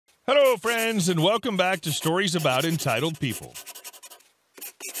Hello, friends, and welcome back to Stories About Entitled People.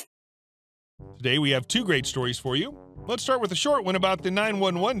 Today we have two great stories for you. Let's start with a short one about the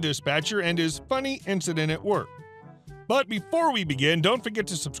 911 dispatcher and his funny incident at work. But before we begin, don't forget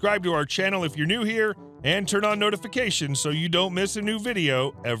to subscribe to our channel if you're new here and turn on notifications so you don't miss a new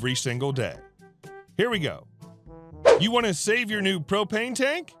video every single day. Here we go. You want to save your new propane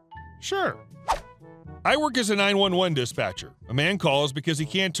tank? Sure. I work as a 911 dispatcher. A man calls because he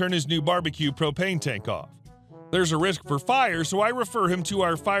can't turn his new barbecue propane tank off. There's a risk for fire, so I refer him to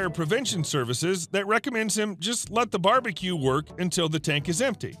our fire prevention services that recommends him just let the barbecue work until the tank is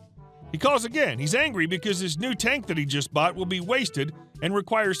empty. He calls again. He's angry because his new tank that he just bought will be wasted and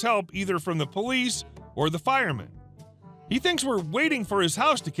requires help either from the police or the firemen. He thinks we're waiting for his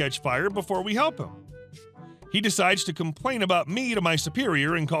house to catch fire before we help him. He decides to complain about me to my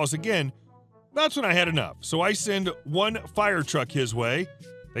superior and calls again. That's when I had enough, so I send one fire truck his way.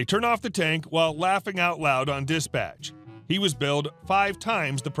 They turn off the tank while laughing out loud on dispatch. He was billed 5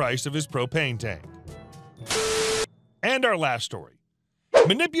 times the price of his propane tank. And our last story.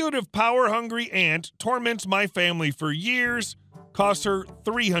 Manipulative, power-hungry aunt torments my family for years, costs her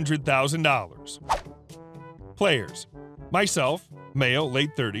 $300,000. Players: myself, male,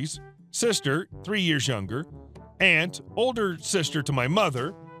 late 30s, sister, 3 years younger, aunt, older sister to my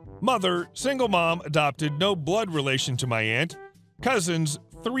mother, mother, single mom, adopted, no blood relation to my aunt, cousins,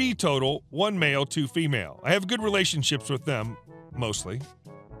 3 total, 1 male, 2 female. I have good relationships with them, mostly.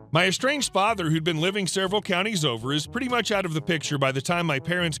 My estranged father, who'd been living several counties over, is pretty much out of the picture by the time my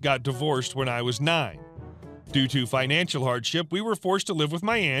parents got divorced when I was 9. Due to financial hardship, we were forced to live with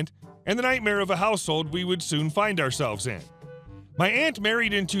my aunt and the nightmare of a household we would soon find ourselves in. My aunt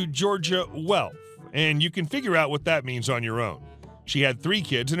married into Georgia wealth, and you can figure out what that means on your own. She had 3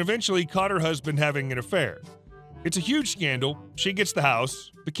 kids and eventually caught her husband having an affair. It's a huge scandal. She gets the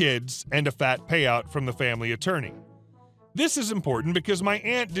house, the kids, and a fat payout from the family attorney. This is important because my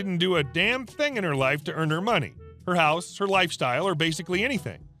aunt didn't do a damn thing in her life to earn her money, her house, her lifestyle, or basically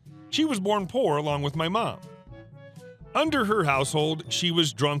anything. She was born poor along with my mom. Under her household, she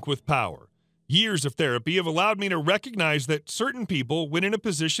was drunk with power. Years of therapy have allowed me to recognize that certain people, when in a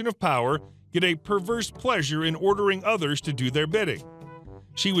position of power, get a perverse pleasure in ordering others to do their bidding.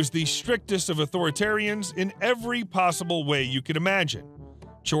 She was the strictest of authoritarians in every possible way you could imagine.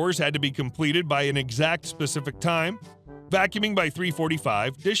 Chores had to be completed by an exact specific time, vacuuming by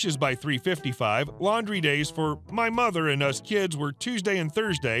 3:45, dishes by 3:55, laundry days for my mother and us kids were Tuesday and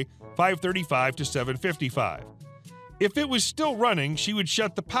Thursday, 5:35 to 7:55. If it was still running, she would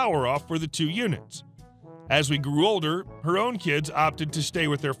shut the power off for the 2 units. As we grew older, her own kids opted to stay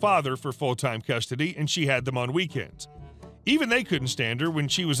with their father for full-time custody, and she had them on weekends. Even they couldn't stand her when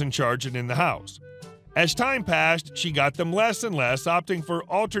she was in charge and in the house. As time passed, she got them less and less, opting for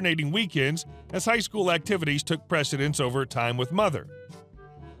alternating weekends as high school activities took precedence over time with mother.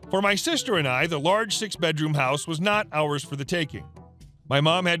 For my sister and I, the large 6-bedroom house was not ours for the taking. My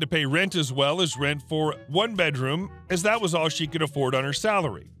mom had to pay rent as well as rent for 1 bedroom, as that was all she could afford on her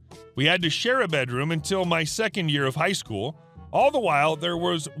salary. We had to share a bedroom until my 2nd year of high school. All the while, there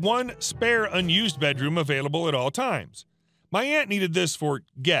was 1 spare unused bedroom available at all times. My aunt needed this for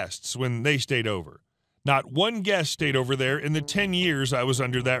guests when they stayed over. Not 1 guest stayed over there in the 10 years I was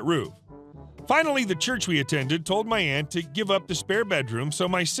under that roof. Finally, the church we attended told my aunt to give up the spare bedroom so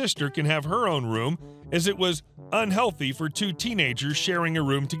my sister can have her own room, as it was unhealthy for 2 teenagers sharing a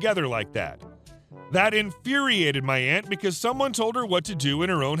room together like that. That infuriated my aunt because someone told her what to do in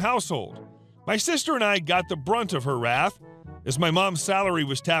her own household. My sister and I got the brunt of her wrath. As my mom's salary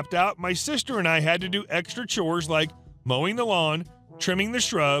was tapped out, my sister and I had to do extra chores like mowing the lawn, trimming the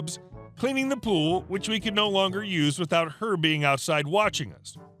shrubs, cleaning the pool, which we could no longer use without her being outside watching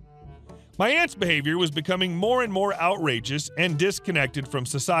us. My aunt's behavior was becoming more and more outrageous and disconnected from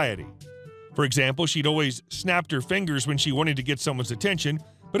society. For example, she'd always snapped her fingers when she wanted to get someone's attention,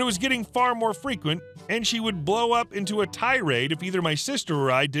 but it was getting far more frequent, and she would blow up into a tirade if either my sister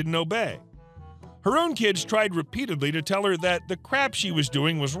or I didn't obey. Her own kids tried repeatedly to tell her that the crap she was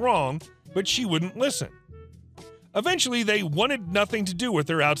doing was wrong, but she wouldn't listen. Eventually, they wanted nothing to do with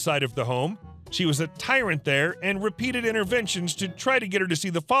her outside of the home. She was a tyrant there, and repeated interventions to try to get her to see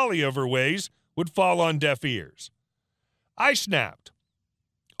the folly of her ways would fall on deaf ears. I snapped.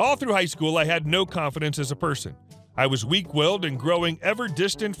 All through high school, I had no confidence as a person. I was weak-willed and growing ever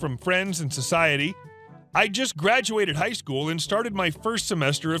distant from friends and society. I just graduated high school and started my first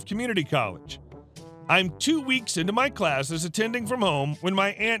semester of community college. I'm 2 weeks into my classes attending from home when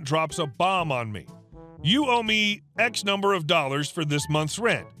my aunt drops a bomb on me. You owe me X number of dollars for this month's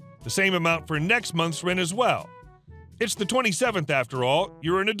rent, the same amount for next month's rent as well. It's the 27th after all.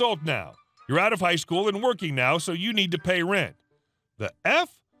 You're an adult now. You're out of high school and working now, so you need to pay rent. The F?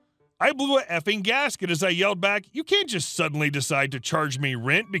 I blew a effing gasket as I yelled back, you can't just suddenly decide to charge me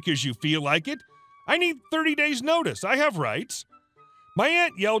rent because you feel like it. I need 30 days notice. I have rights. My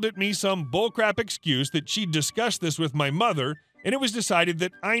aunt yelled at me some bullcrap excuse that she'd discussed this with my mother, and it was decided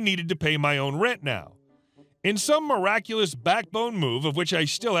that I needed to pay my own rent now. In some miraculous backbone move of which I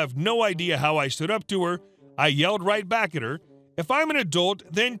still have no idea how I stood up to her, I yelled right back at her, if I'm an adult,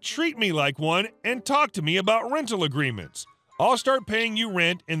 then treat me like one and talk to me about rental agreements. I'll start paying you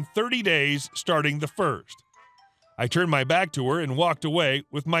rent in 30 days starting the 1st. I turned my back to her and walked away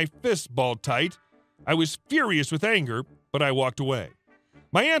with my fists balled tight. I was furious with anger, but I walked away.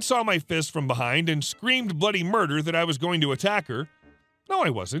 My aunt saw my fist from behind and screamed bloody murder that I was going to attack her. No, I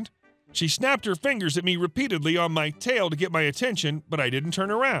wasn't. She snapped her fingers at me repeatedly on my tail to get my attention, but I didn't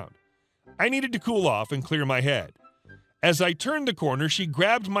turn around. I needed to cool off and clear my head. As I turned the corner, she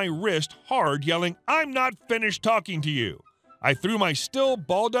grabbed my wrist hard, yelling, I'm not finished talking to you. I threw my still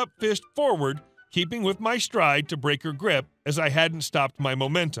balled-up fist forward, keeping with my stride to break her grip as I hadn't stopped my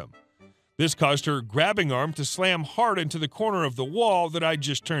momentum. This caused her grabbing arm to slam hard into the corner of the wall that I'd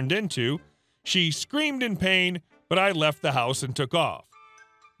just turned into. She screamed in pain, but I left the house and took off.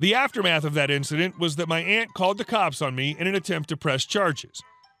 The aftermath of that incident was that my aunt called the cops on me in an attempt to press charges.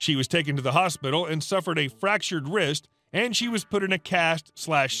 She was taken to the hospital and suffered a fractured wrist, and she was put in a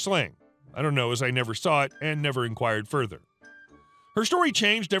cast/sling. I don't know, as I never saw it and never inquired further. Her story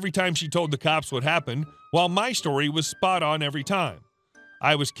changed every time she told the cops what happened, while my story was spot on every time.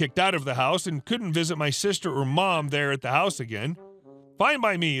 I was kicked out of the house and couldn't visit my sister or mom there at the house again. Fine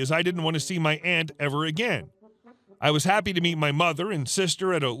by me, as I didn't want to see my aunt ever again. I was happy to meet my mother and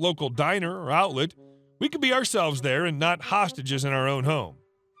sister at a local diner or outlet. We could be ourselves there and not hostages in our own home.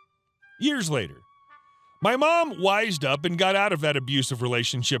 Years later, my mom wised up and got out of that abusive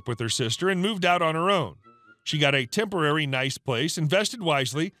relationship with her sister and moved out on her own. She got a temporary nice place, invested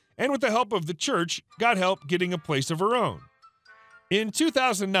wisely, and with the help of the church, got help getting a place of her own. In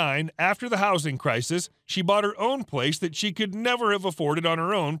 2009, after the housing crisis, she bought her own place that she could never have afforded on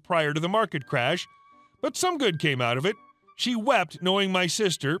her own prior to the market crash, but some good came out of it. She wept knowing my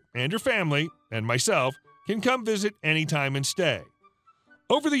sister and her family, and myself, can come visit anytime and stay.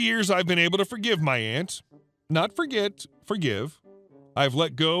 Over the years, I've been able to forgive my aunt. Not forget, forgive. I've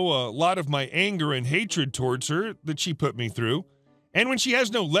let go a lot of my anger and hatred towards her that she put me through. And when she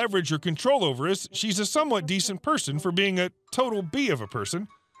has no leverage or control over us, she's a somewhat decent person for being a total B of a person.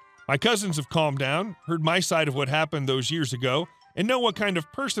 My cousins have calmed down, heard my side of what happened those years ago, and know what kind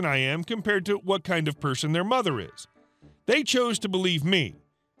of person I am compared to what kind of person their mother is. They chose to believe me,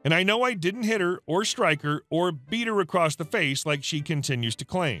 and I know I didn't hit her or strike her or beat her across the face like she continues to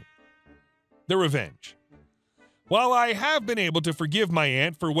claim. The revenge. While I have been able to forgive my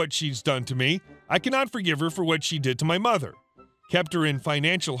aunt for what she's done to me, I cannot forgive her for what she did to my mother. Kept her in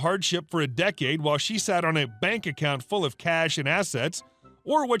financial hardship for a decade while she sat on a bank account full of cash and assets,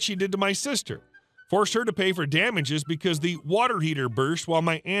 or what she did to my sister. Forced her to pay for damages because the water heater burst while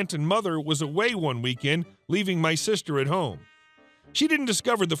my aunt and mother was away one weekend, leaving my sister at home. She didn't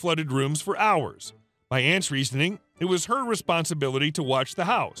discover the flooded rooms for hours. My aunt's reasoning, it was her responsibility to watch the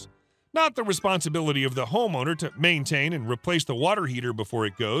house, not the responsibility of the homeowner to maintain and replace the water heater before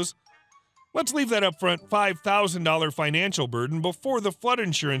it goes. Let's leave that upfront $5,000 financial burden before the flood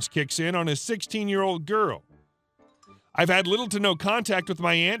insurance kicks in on a 16-year-old girl. I've had little to no contact with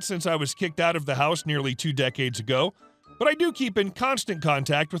my aunt since I was kicked out of the house nearly 2 decades ago, but I do keep in constant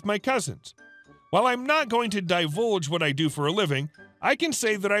contact with my cousins. While I'm not going to divulge what I do for a living, I can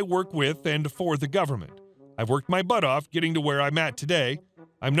say that I work with and for the government. I've worked my butt off getting to where I'm at today.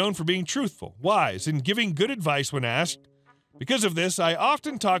 I'm known for being truthful, wise, and giving good advice when asked. Because of this, I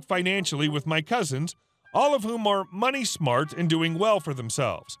often talk financially with my cousins, all of whom are money smart and doing well for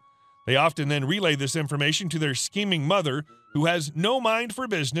themselves. They often then relay this information to their scheming mother, who has no mind for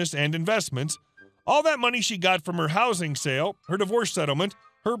business and investments. All that money she got from her housing sale, her divorce settlement,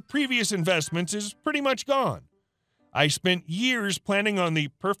 her previous investments is pretty much gone. I spent years planning on the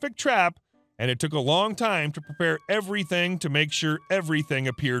perfect trap, and it took a long time to prepare everything to make sure everything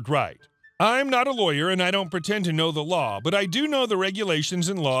appeared right. I'm not a lawyer and I don't pretend to know the law, but I do know the regulations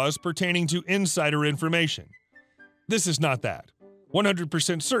and laws pertaining to insider information. This is not that.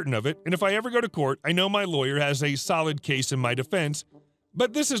 100% certain of it, and if I ever go to court, I know my lawyer has a solid case in my defense,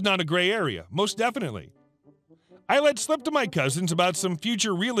 but this is not a gray area, most definitely. I let slip to my cousins about some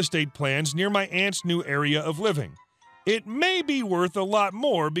future real estate plans near my aunt's new area of living. It may be worth a lot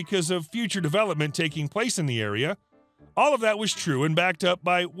more because of future development taking place in the area. All of that was true and backed up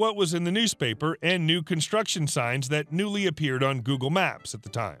by what was in the newspaper and new construction signs that newly appeared on Google Maps at the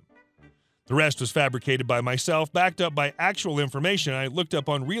time. The rest was fabricated by myself, backed up by actual information I looked up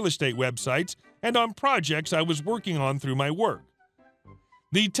on real estate websites and on projects I was working on through my work.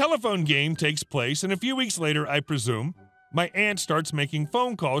 The telephone game takes place, and a few weeks later, I presume, my aunt starts making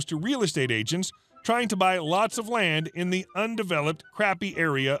phone calls to real estate agents trying to buy lots of land in the undeveloped, crappy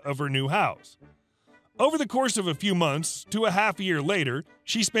area of her new house. Over the course of a few months to a half a year later,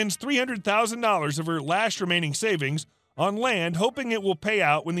 she spends $300,000 of her last remaining savings on land, hoping it will pay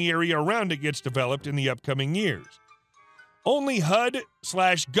out when the area around it gets developed in the upcoming years. Only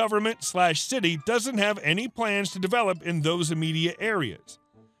HUD/government/city doesn't have any plans to develop in those immediate areas.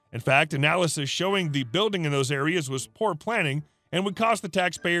 In fact, analysis showing the building in those areas was poor planning and would cost the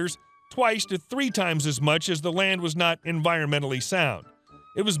taxpayers twice to 3 times as much as the land was not environmentally sound.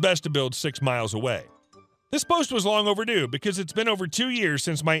 It was best to build 6 miles away. This post was long overdue because it's been over 2 years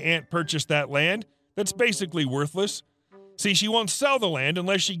since my aunt purchased that land that's basically worthless. See, she won't sell the land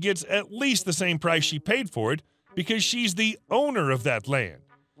unless she gets at least the same price she paid for it because she's the owner of that land.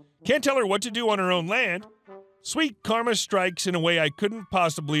 Can't tell her what to do on her own land. Sweet karma strikes in a way I couldn't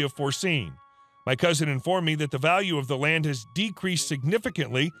possibly have foreseen. My cousin informed me that the value of the land has decreased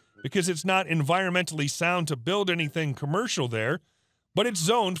significantly because it's not environmentally sound to build anything commercial there, but it's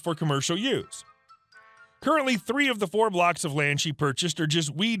zoned for commercial use. Currently, 3 of the 4 blocks of land she purchased are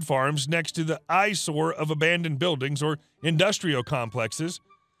just weed farms next to the eyesore of abandoned buildings or industrial complexes.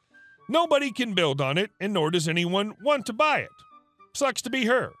 Nobody can build on it, and nor does anyone want to buy it. Sucks to be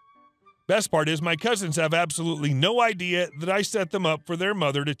her. Best part is my cousins have absolutely no idea that I set them up for their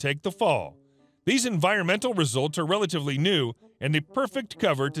mother to take the fall. These environmental results are relatively new and a perfect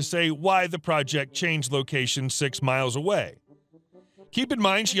cover to say why the project changed location 6 miles away. Keep in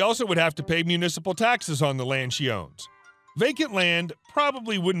mind she also would have to pay municipal taxes on the land she owns. Vacant land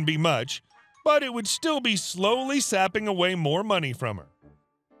probably wouldn't be much, but it would still be slowly sapping away more money from her.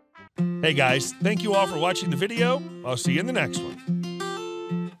 Hey guys, thank you all for watching the video. I'll see you in the next one.